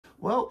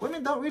Well,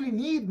 women don't really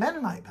need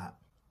men like that.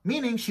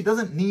 Meaning she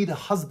doesn't need a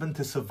husband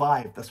to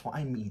survive. That's what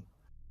I mean.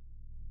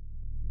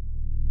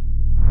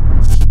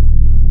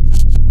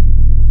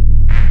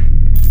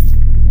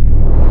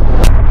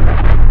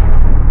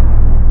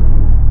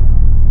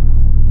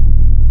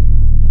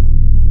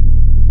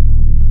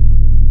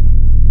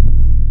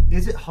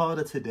 Is it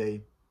harder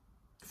today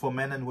for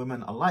men and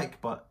women alike,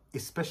 but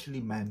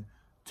especially men,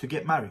 to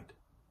get married?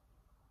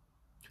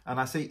 And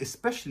I say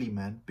especially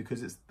men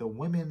because it's the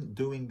women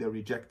doing the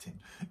rejecting.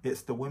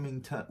 It's the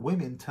women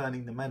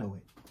turning the men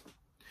away.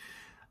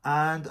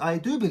 And I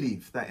do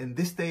believe that in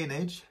this day and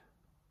age,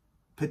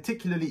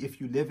 particularly if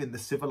you live in the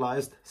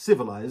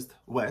civilized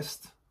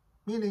West,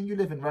 meaning you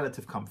live in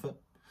relative comfort,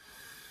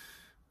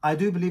 I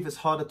do believe it's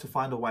harder to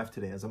find a wife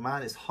today. As a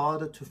man, it's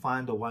harder to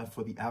find a wife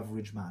for the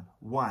average man.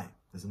 Why?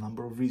 There's a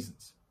number of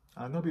reasons.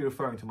 I'm going to be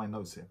referring to my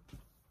notes here.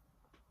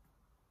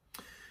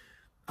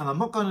 And I'm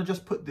not going to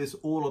just put this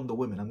all on the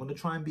women. I'm going to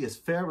try and be as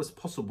fair as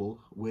possible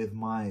with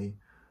my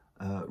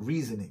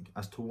reasoning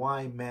as to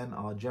why men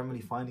are generally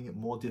finding it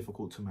more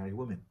difficult to marry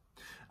women.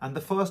 And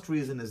the first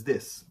reason is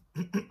this.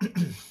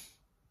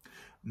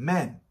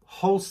 Men,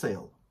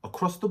 wholesale,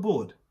 across the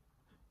board,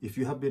 if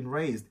you have been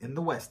raised in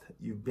the West,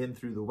 you've been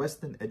through the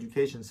Western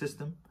education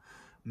system,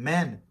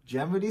 men,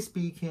 generally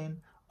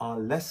speaking, are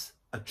less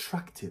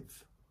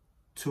attractive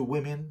to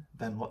women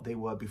than what they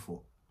were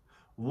before.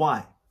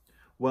 Why?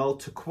 Well,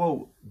 to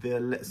quote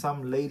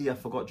some lady, I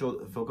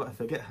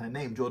forget her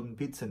name, Jordan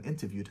Peterson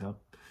interviewed her.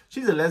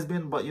 She's a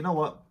lesbian, but you know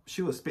what?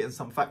 She was spitting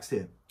some facts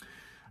here.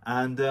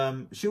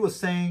 And she was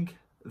saying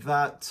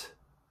that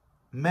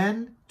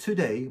men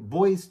today,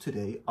 boys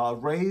today, are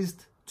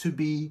raised to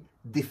be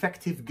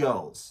defective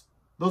girls.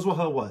 Those were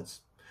her words.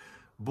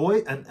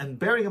 And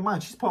bearing in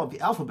mind, she's part of the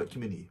alphabet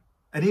community.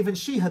 And even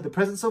she had the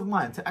presence of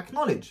mind to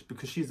acknowledge,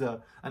 because she's an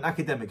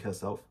academic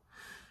herself,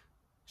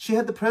 she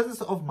had the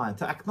presence of mind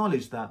to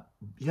acknowledge that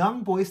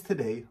young boys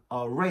today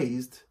are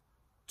raised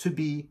to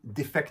be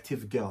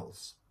defective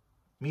girls.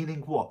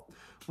 Meaning what?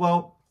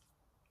 Well,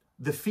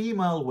 the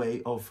female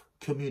way of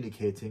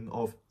communicating,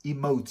 of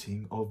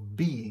emoting, of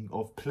being,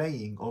 of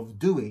playing, of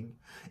doing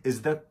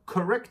is the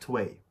correct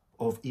way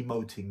of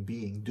emoting,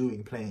 being,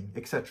 doing, playing,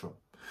 etc.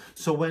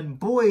 So when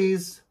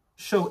boys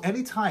show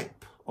any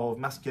type of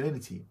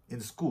masculinity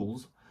in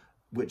schools,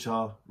 which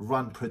are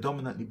run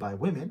predominantly by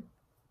women,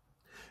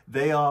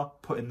 they are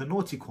put in the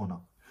naughty corner,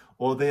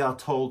 or they are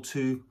told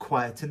to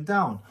quieten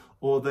down,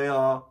 or they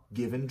are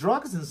given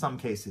drugs in some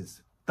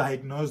cases,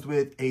 diagnosed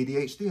with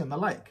ADHD and the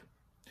like.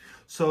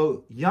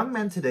 So young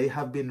men today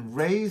have been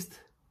raised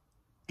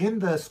in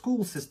the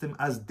school system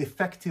as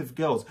defective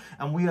girls.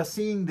 And we are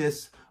seeing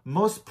this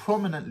most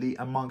prominently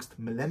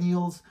amongst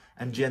millennials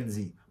and Gen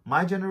Z.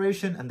 My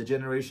generation and the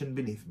generation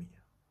beneath me.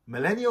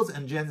 Millennials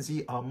and Gen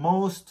Z are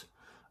most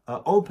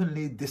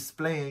openly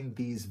displaying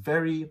these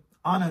very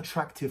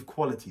unattractive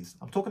qualities.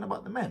 I'm talking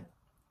about the men.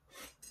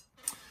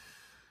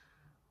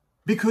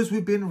 Because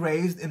we've been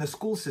raised in a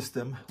school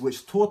system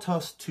which taught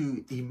us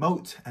to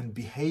emote and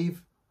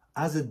behave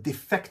as a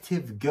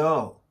defective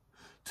girl,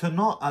 to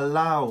not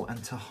allow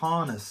and to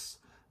harness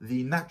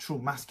the natural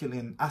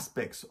masculine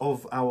aspects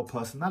of our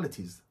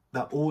personalities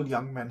that all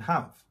young men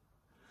have.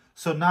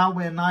 So now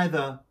we're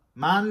neither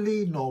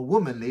manly nor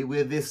womanly.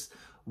 We're this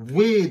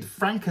weird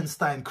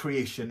Frankenstein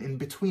creation in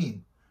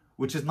between,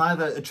 which is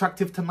neither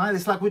attractive to neither.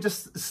 It's like we're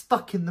just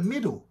stuck in the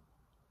middle.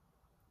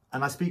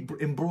 And I speak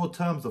in broad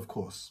terms, of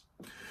course.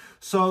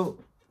 So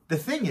the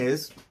thing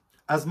is,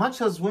 as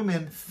much as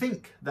women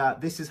think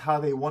that this is how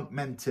they want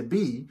men to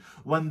be,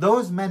 when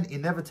those men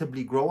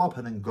inevitably grow up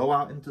and then go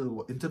out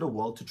into the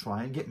world to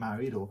try and get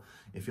married, or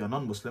if you're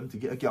non-Muslim, to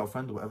get a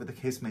girlfriend, or whatever the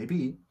case may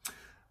be,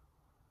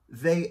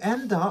 they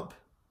end up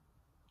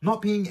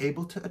not being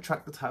able to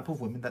attract the type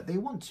of women that they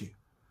want to.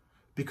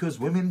 Because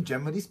women,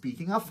 generally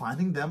speaking, are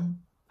finding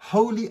them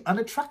wholly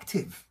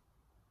unattractive.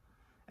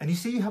 And you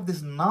see, you have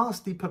this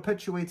nasty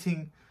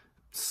perpetuating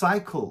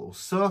cycle or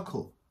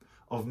circle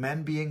of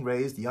men being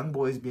raised, young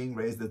boys being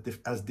raised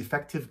as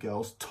defective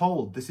girls,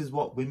 told this is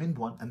what women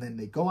want, and then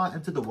they go out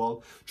into the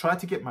world, try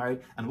to get married,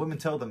 and women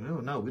tell them, no,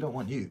 no, we don't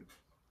want you.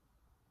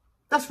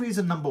 That's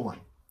reason number one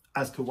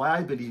as to why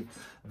I believe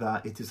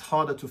that it is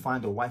harder to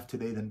find a wife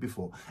today than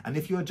before. And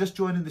if you're just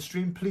joining the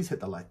stream, please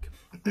hit the like.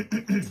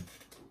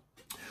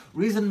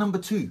 Reason number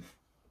two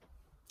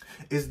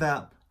is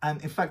that,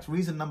 and in fact,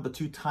 reason number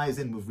two ties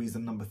in with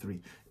reason number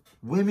three.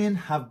 Women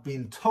have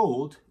been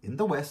told in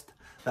the West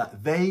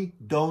that they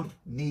don't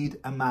need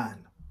a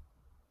man.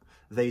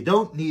 They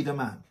don't need a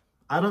man.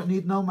 I don't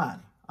need no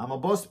man. I'm a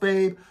boss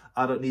babe.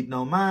 I don't need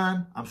no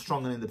man. I'm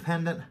strong and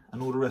independent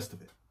and all the rest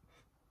of it.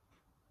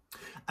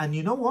 And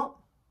you know what?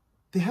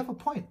 They have a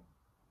point.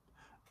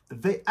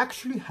 They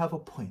actually have a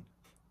point.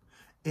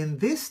 In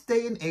this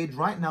day and age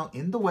right now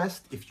in the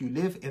West, if you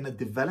live in a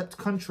developed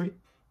country,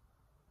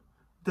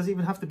 it doesn't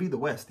even have to be the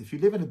West. If you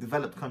live in a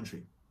developed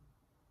country,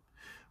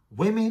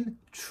 women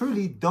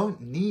truly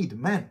don't need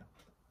men.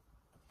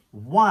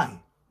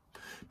 Why?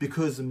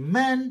 Because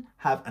men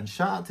have, and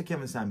shout out to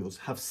Kevin Samuels,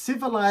 have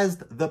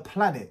civilized the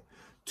planet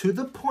to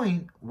the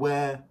point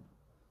where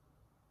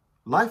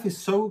life is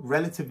so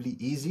relatively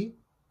easy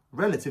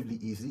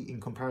in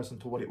comparison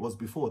to what it was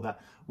before, that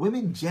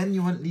women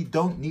genuinely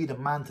don't need a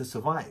man to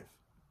survive.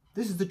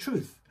 This is the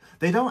truth.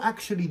 They don't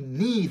actually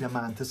need a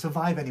man to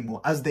survive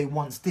anymore as they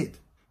once did.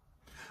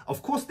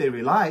 Of course, they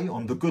rely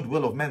on the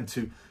goodwill of men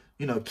to,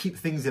 keep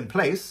things in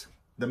place.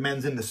 The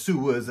men's in the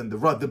sewers and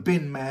the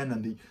bin men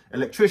and the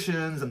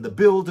electricians and the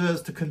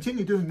builders to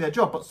continue doing their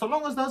job. But so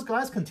long as those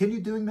guys continue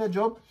doing their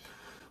job,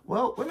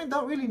 well, women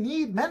don't really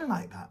need men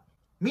like that.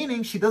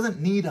 Meaning she doesn't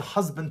need a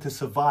husband to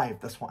survive.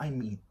 That's what I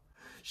mean.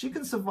 She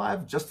can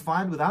survive just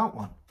fine without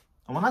one.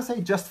 And when I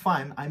say just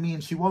fine, I mean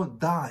she won't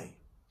die.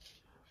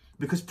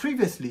 Because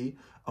previously,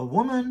 a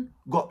woman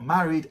got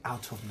married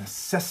out of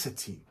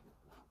necessity.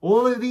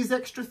 All of these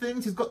extra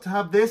things, he's got to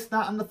have this,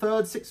 that, and the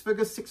third, 6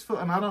 figures, 6 foot,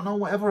 and I don't know,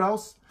 whatever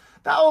else.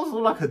 That was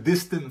like a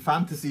distant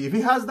fantasy. If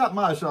he has that,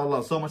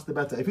 mashallah, so much the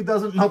better. If he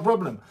doesn't, no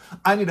problem.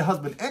 I need a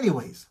husband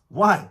anyways.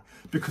 Why?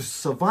 Because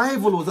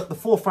survival was at the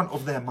forefront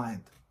of their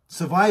mind.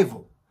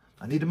 Survival.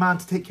 I need a man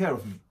to take care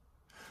of me.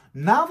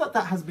 Now that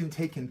that has been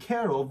taken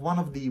care of, one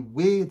of the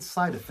weird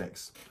side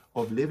effects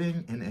of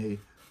living in a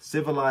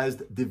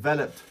civilized,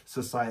 developed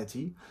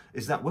society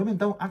is that women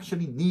don't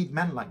actually need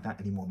men like that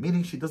anymore,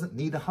 meaning she doesn't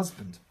need a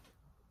husband.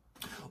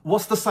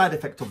 What's the side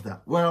effect of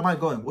that? Where am I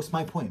going? What's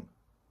my point?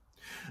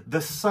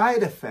 The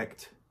side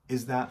effect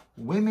is that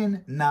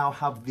women now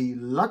have the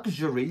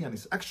luxury, and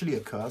it's actually a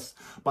curse,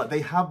 but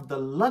they have the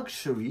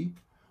luxury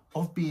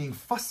of being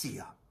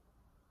fussier,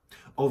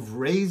 of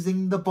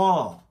raising the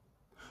bar,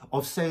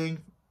 of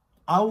saying,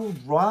 I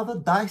would rather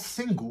die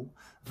single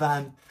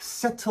than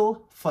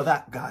settle for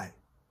that guy.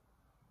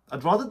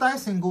 I'd rather die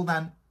single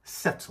than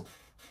settle.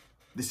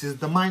 This is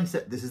the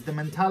mindset, this is the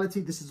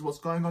mentality, this is what's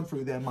going on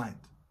through their mind.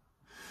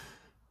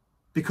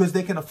 Because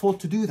they can afford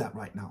to do that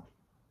right now.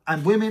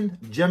 And women,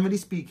 generally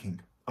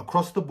speaking,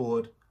 across the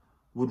board,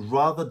 would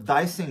rather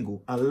die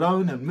single,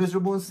 alone and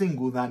miserable and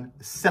single, than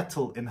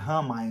settle in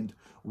her mind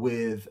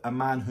with a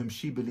man whom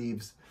she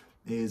believes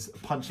is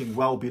punching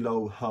well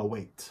below her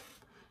weight.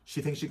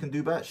 She thinks she can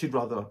do better. She'd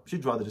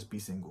rather just be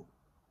single.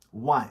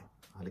 Why?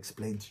 I'll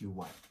explain to you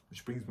why.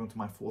 Which brings me on to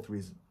my fourth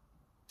reason.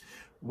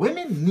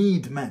 Women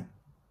need men.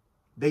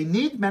 They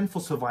need men for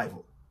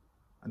survival.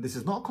 And this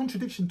is not a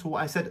contradiction to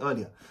what I said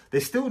earlier.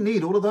 They still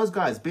need all of those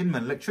guys, bin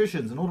men,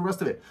 electricians, and all the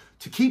rest of it,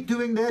 to keep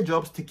doing their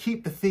jobs, to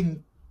keep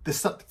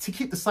to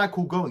keep the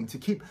cycle going, to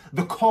keep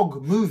the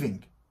cog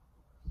moving.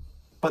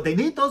 But they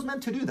need those men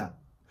to do that.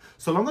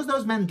 So long as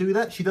those men do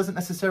that, she doesn't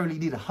necessarily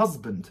need a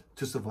husband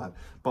to survive.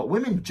 But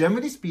women,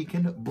 generally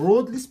speaking,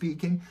 broadly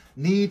speaking,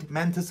 need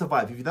men to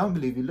survive. If you don't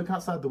believe me, look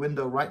outside the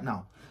window right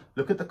now.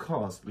 Look at the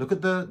cars, look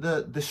at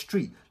the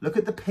street, look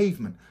at the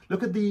pavement,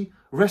 look at the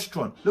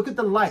restaurant, look at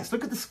the lights,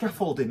 look at the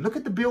scaffolding, look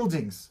at the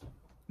buildings.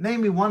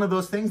 Name me one of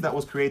those things that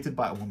was created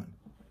by a woman,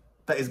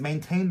 that is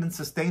maintained and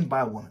sustained by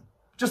a woman.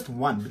 Just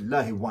one,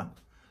 billahi, one.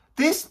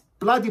 This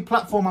bloody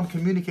platform I'm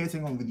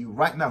communicating on with you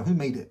right now, who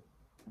made it?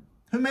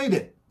 Who made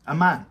it? A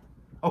man.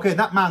 Okay,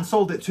 that man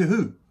sold it to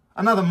who?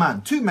 Another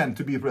man, 2 men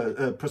to be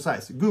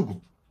precise,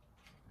 Google.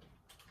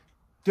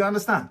 Do you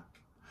understand?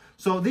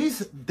 So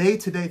these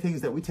day-to-day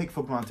things that we take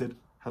for granted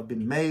have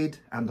been made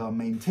and are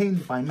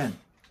maintained by men.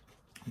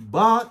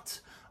 But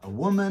a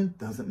woman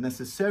doesn't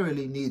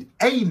necessarily need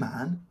a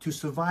man to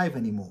survive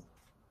anymore.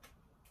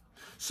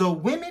 So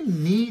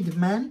women need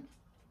men,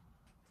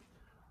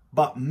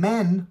 but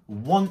men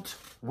want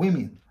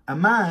women. A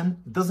man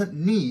doesn't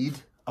need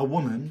a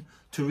woman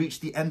to reach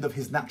the end of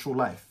his natural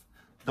life.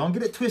 Don't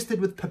get it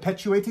twisted with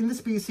perpetuating the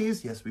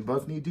species. Yes, we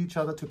both need each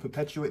other to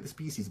perpetuate the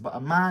species. But a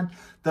man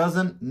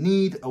doesn't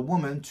need a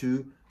woman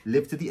to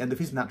live to the end of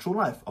his natural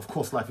life. Of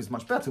course, life is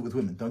much better with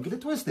women. Don't get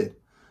it twisted.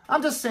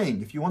 I'm just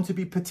saying, if you want to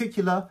be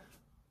particular,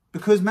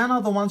 because men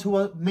are the ones who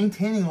are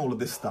maintaining all of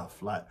this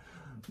stuff. Like,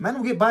 men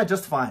will get by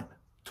just fine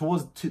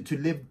to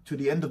live to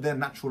the end of their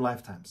natural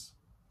lifetimes.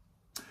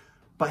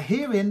 But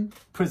herein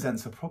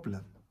presents a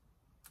problem.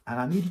 And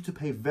I need you to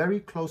pay very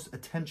close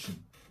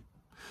attention.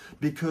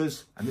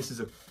 Because, and this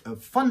is a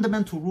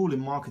fundamental rule in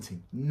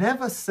marketing,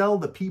 never sell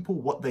the people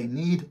what they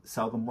need,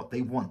 sell them what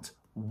they want.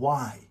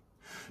 Why?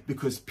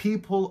 Because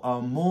people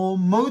are more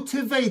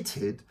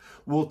motivated,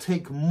 will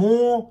take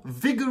more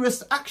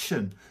vigorous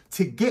action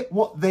to get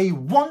what they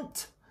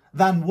want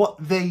than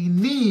what they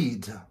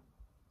need.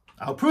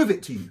 I'll prove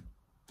it to you.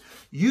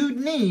 You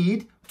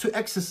need to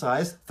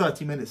exercise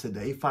 30 minutes a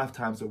day, 5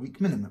 times a week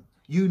minimum.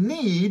 You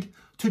need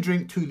to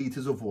drink 2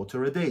 liters of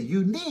water a day.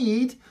 You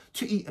need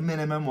to eat a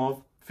minimum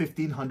of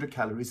 1,500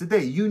 calories a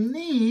day. You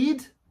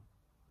need,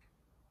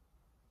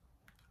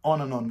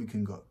 on and on we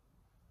can go,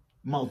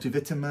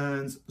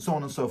 multivitamins, so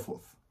on and so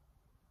forth.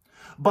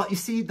 But you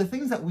see, the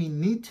things that we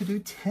need to do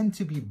tend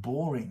to be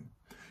boring.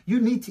 You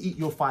need to eat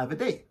your 5 a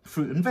day,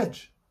 fruit and veg.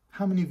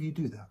 How many of you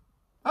do that?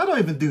 I don't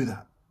even do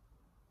that.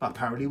 But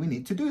apparently we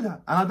need to do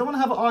that. And I don't want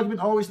to have an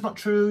argument, oh, it's not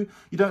true,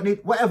 you don't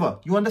need, whatever.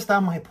 You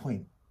understand my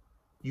point.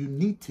 You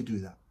need to do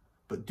that.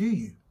 But do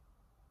you?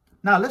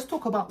 Now, let's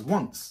talk about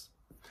wants.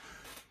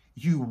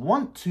 You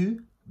want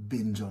to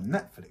binge on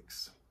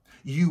Netflix.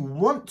 You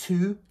want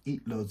to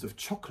eat loads of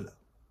chocolate.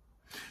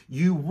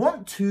 You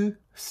want to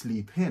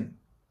sleep in.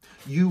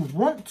 You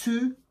want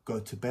to go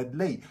to bed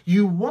late.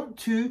 You want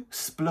to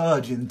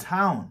splurge in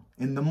town,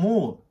 in the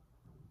mall.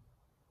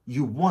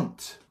 You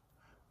want.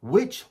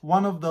 Which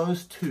one of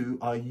those two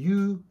are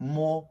you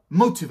more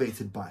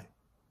motivated by?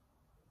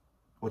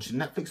 Watching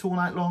Netflix all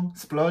night long,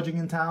 splurging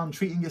in town,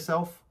 treating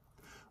yourself,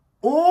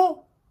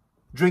 or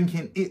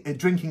drinking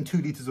 2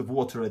 liters of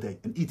water a day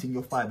and eating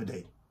your 5 a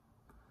day?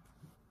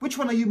 Which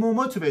one are you more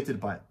motivated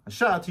by? A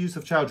shout out to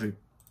Yusuf Chowdhury.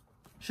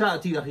 Shout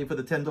out to you, Akhi, for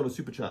the $10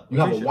 super chat. You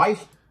have a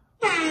wife?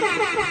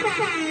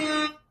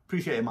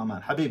 Appreciate it, my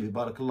man. Habibi,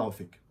 barakallahu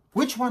fik.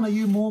 Which one are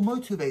you more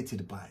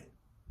motivated by?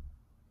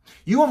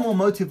 You are more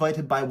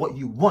motivated by what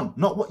you want,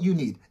 not what you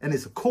need. And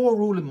it's a core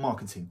rule in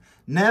marketing.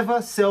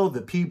 Never sell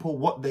the people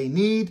what they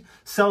need.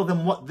 Sell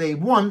them what they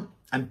want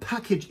and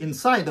package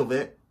inside of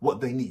it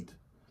what they need.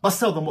 But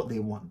sell them what they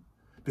want.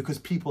 Because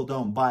people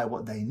don't buy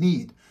what they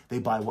need. They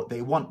buy what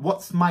they want.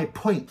 What's my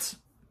point?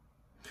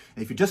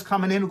 And if you're just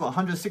coming in, we've got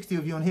 160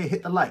 of you on here,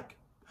 hit the like.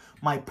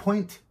 My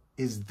point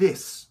is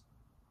this.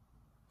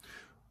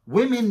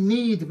 Women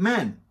need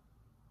men.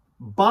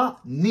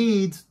 But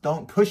needs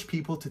don't push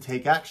people to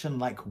take action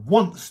like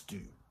wants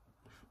do.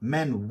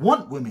 Men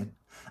want women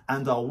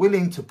and are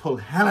willing to pull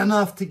hell and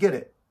earth to get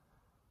it.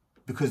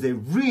 Because they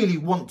really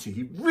want to.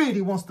 He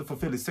really wants to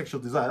fulfill his sexual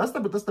desire.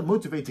 That's the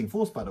motivating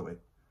force, by the way.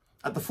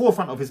 At the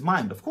forefront of his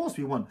mind. Of course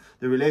we want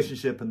the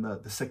relationship and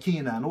the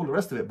sakina and all the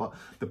rest of it. But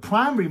the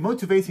primary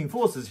motivating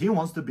force is he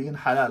wants to be in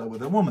halala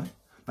with a woman.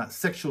 That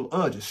sexual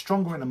urge is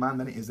stronger in a man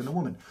than it is in a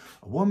woman.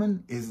 A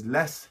woman is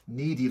less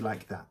needy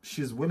like that.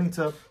 She's willing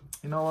to,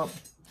 you know what?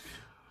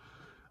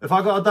 If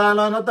I got to die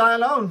alone, I'll die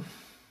alone.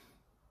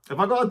 If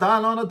I got to die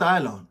alone, I'll die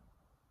alone.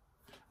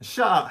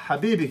 Shout out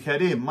Habibi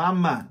Kareem, my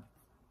man.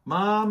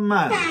 My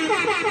man.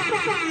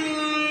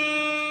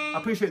 I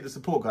appreciate the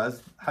support,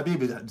 guys.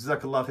 Habibi,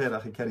 Jazakallah khair,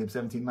 Akhi Kareem,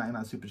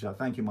 1799 super chat.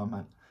 Thank you, my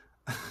man.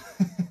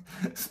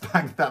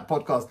 Spank that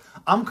podcast.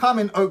 I'm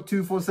coming,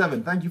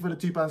 Oak247. Thank you for the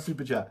 £2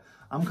 super chat.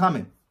 I'm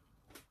coming.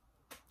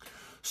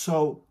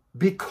 So,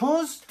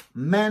 because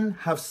men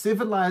have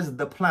civilized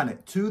the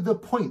planet to the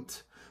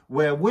point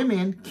where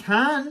women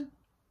can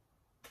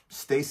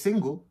stay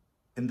single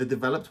in the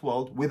developed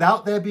world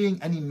without there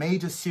being any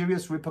major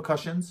serious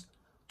repercussions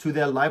to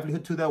their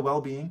livelihood, to their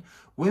well-being,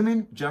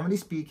 women, generally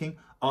speaking,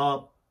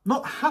 are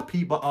not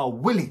happy, but are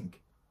willing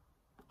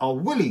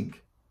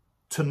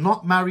to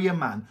not marry a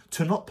man,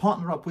 to not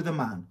partner up with a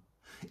man,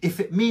 if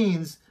it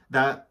means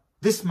that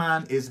this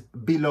man is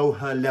below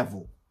her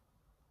level.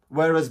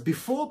 Whereas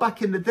before,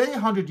 back in the day,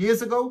 100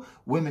 years ago,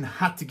 women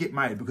had to get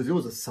married because it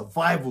was a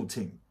survival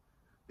thing.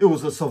 It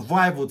was a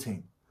survival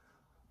thing.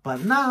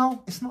 But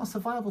now, it's not a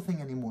survival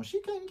thing anymore. She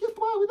can't get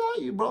by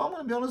without you, bro. I'm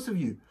going to be honest with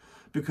you.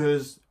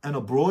 Because in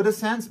a broader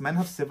sense, men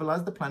have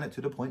civilized the planet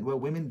to the point where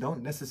women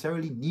don't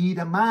necessarily need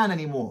a man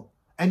anymore.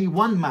 Any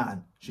one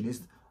man. She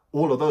needs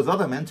all of those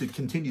other men to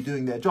continue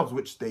doing their jobs,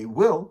 which they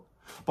will.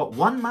 But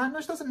one man,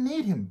 no, she doesn't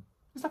need him.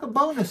 It's like a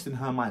bonus in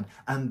her mind.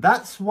 And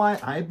that's why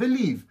I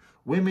believe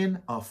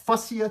women are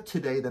fussier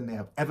today than they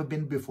have ever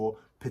been before,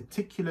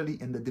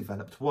 particularly in the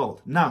developed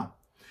world. Now,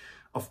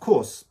 of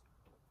course,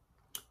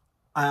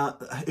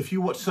 if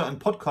you watch certain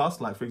podcasts,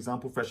 like for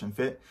example, Fresh and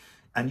Fit,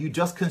 and you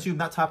just consume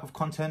that type of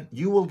content,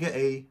 you will get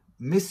a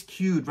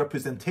miscued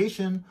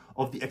representation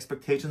of the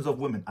expectations of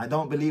women. I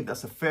don't believe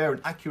that's a fair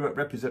and accurate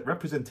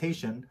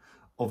representation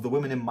of the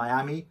women in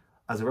Miami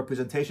as a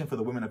representation for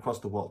the women across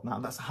the world. Now,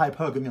 that's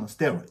hypergamy on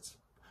steroids.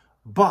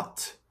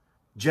 But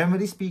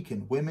generally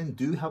speaking, women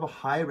do have a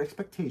higher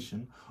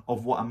expectation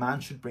of what a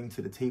man should bring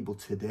to the table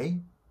today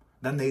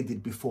than they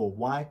did before.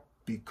 Why?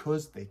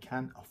 Because they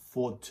can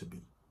afford to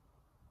be.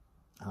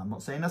 I'm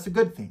not saying that's a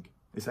good thing.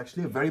 It's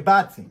actually a very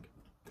bad thing.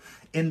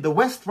 In the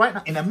West right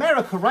now, in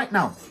America right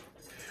now,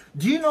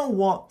 do you know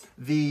what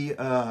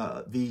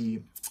what's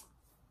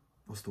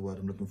the word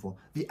I'm looking for?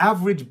 The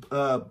average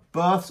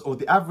births or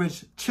the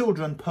average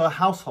children per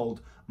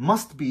household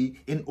must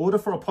be in order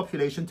for a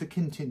population to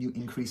continue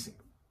increasing.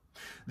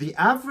 The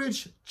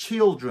average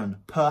children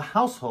per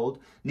household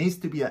needs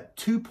to be at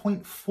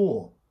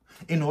 2.4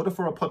 in order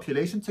for a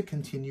population to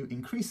continue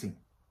increasing.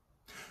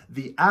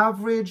 The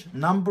average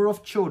number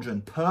of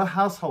children per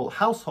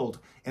household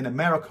in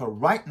America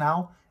right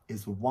now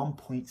is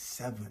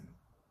 1.7.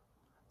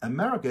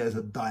 America is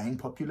a dying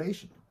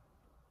population.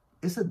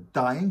 It's a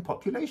dying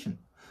population.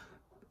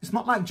 It's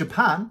not like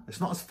Japan. It's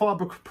not as far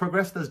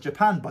progressed as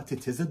Japan, but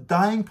it is a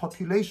dying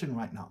population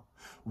right now.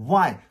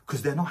 Why?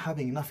 Because they're not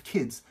having enough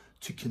kids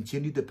to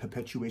continue the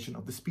perpetuation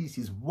of the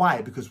species.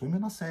 Why? Because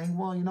women are saying,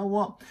 well, you know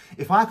what?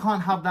 If I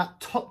can't have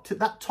that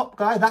top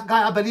guy, that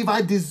guy I believe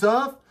I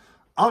deserve,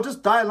 I'll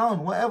just die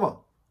alone, whatever.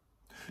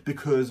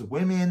 Because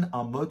women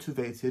are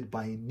motivated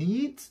by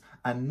needs,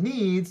 and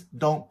needs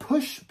don't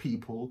push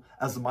people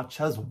as much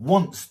as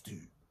wants do.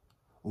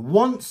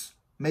 Wants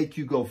make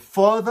you go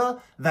further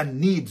than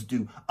needs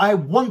do. I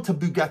want a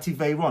Bugatti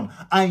Veyron.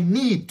 I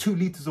need 2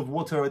 liters of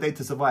water a day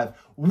to survive.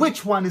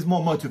 Which one is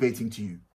more motivating to you?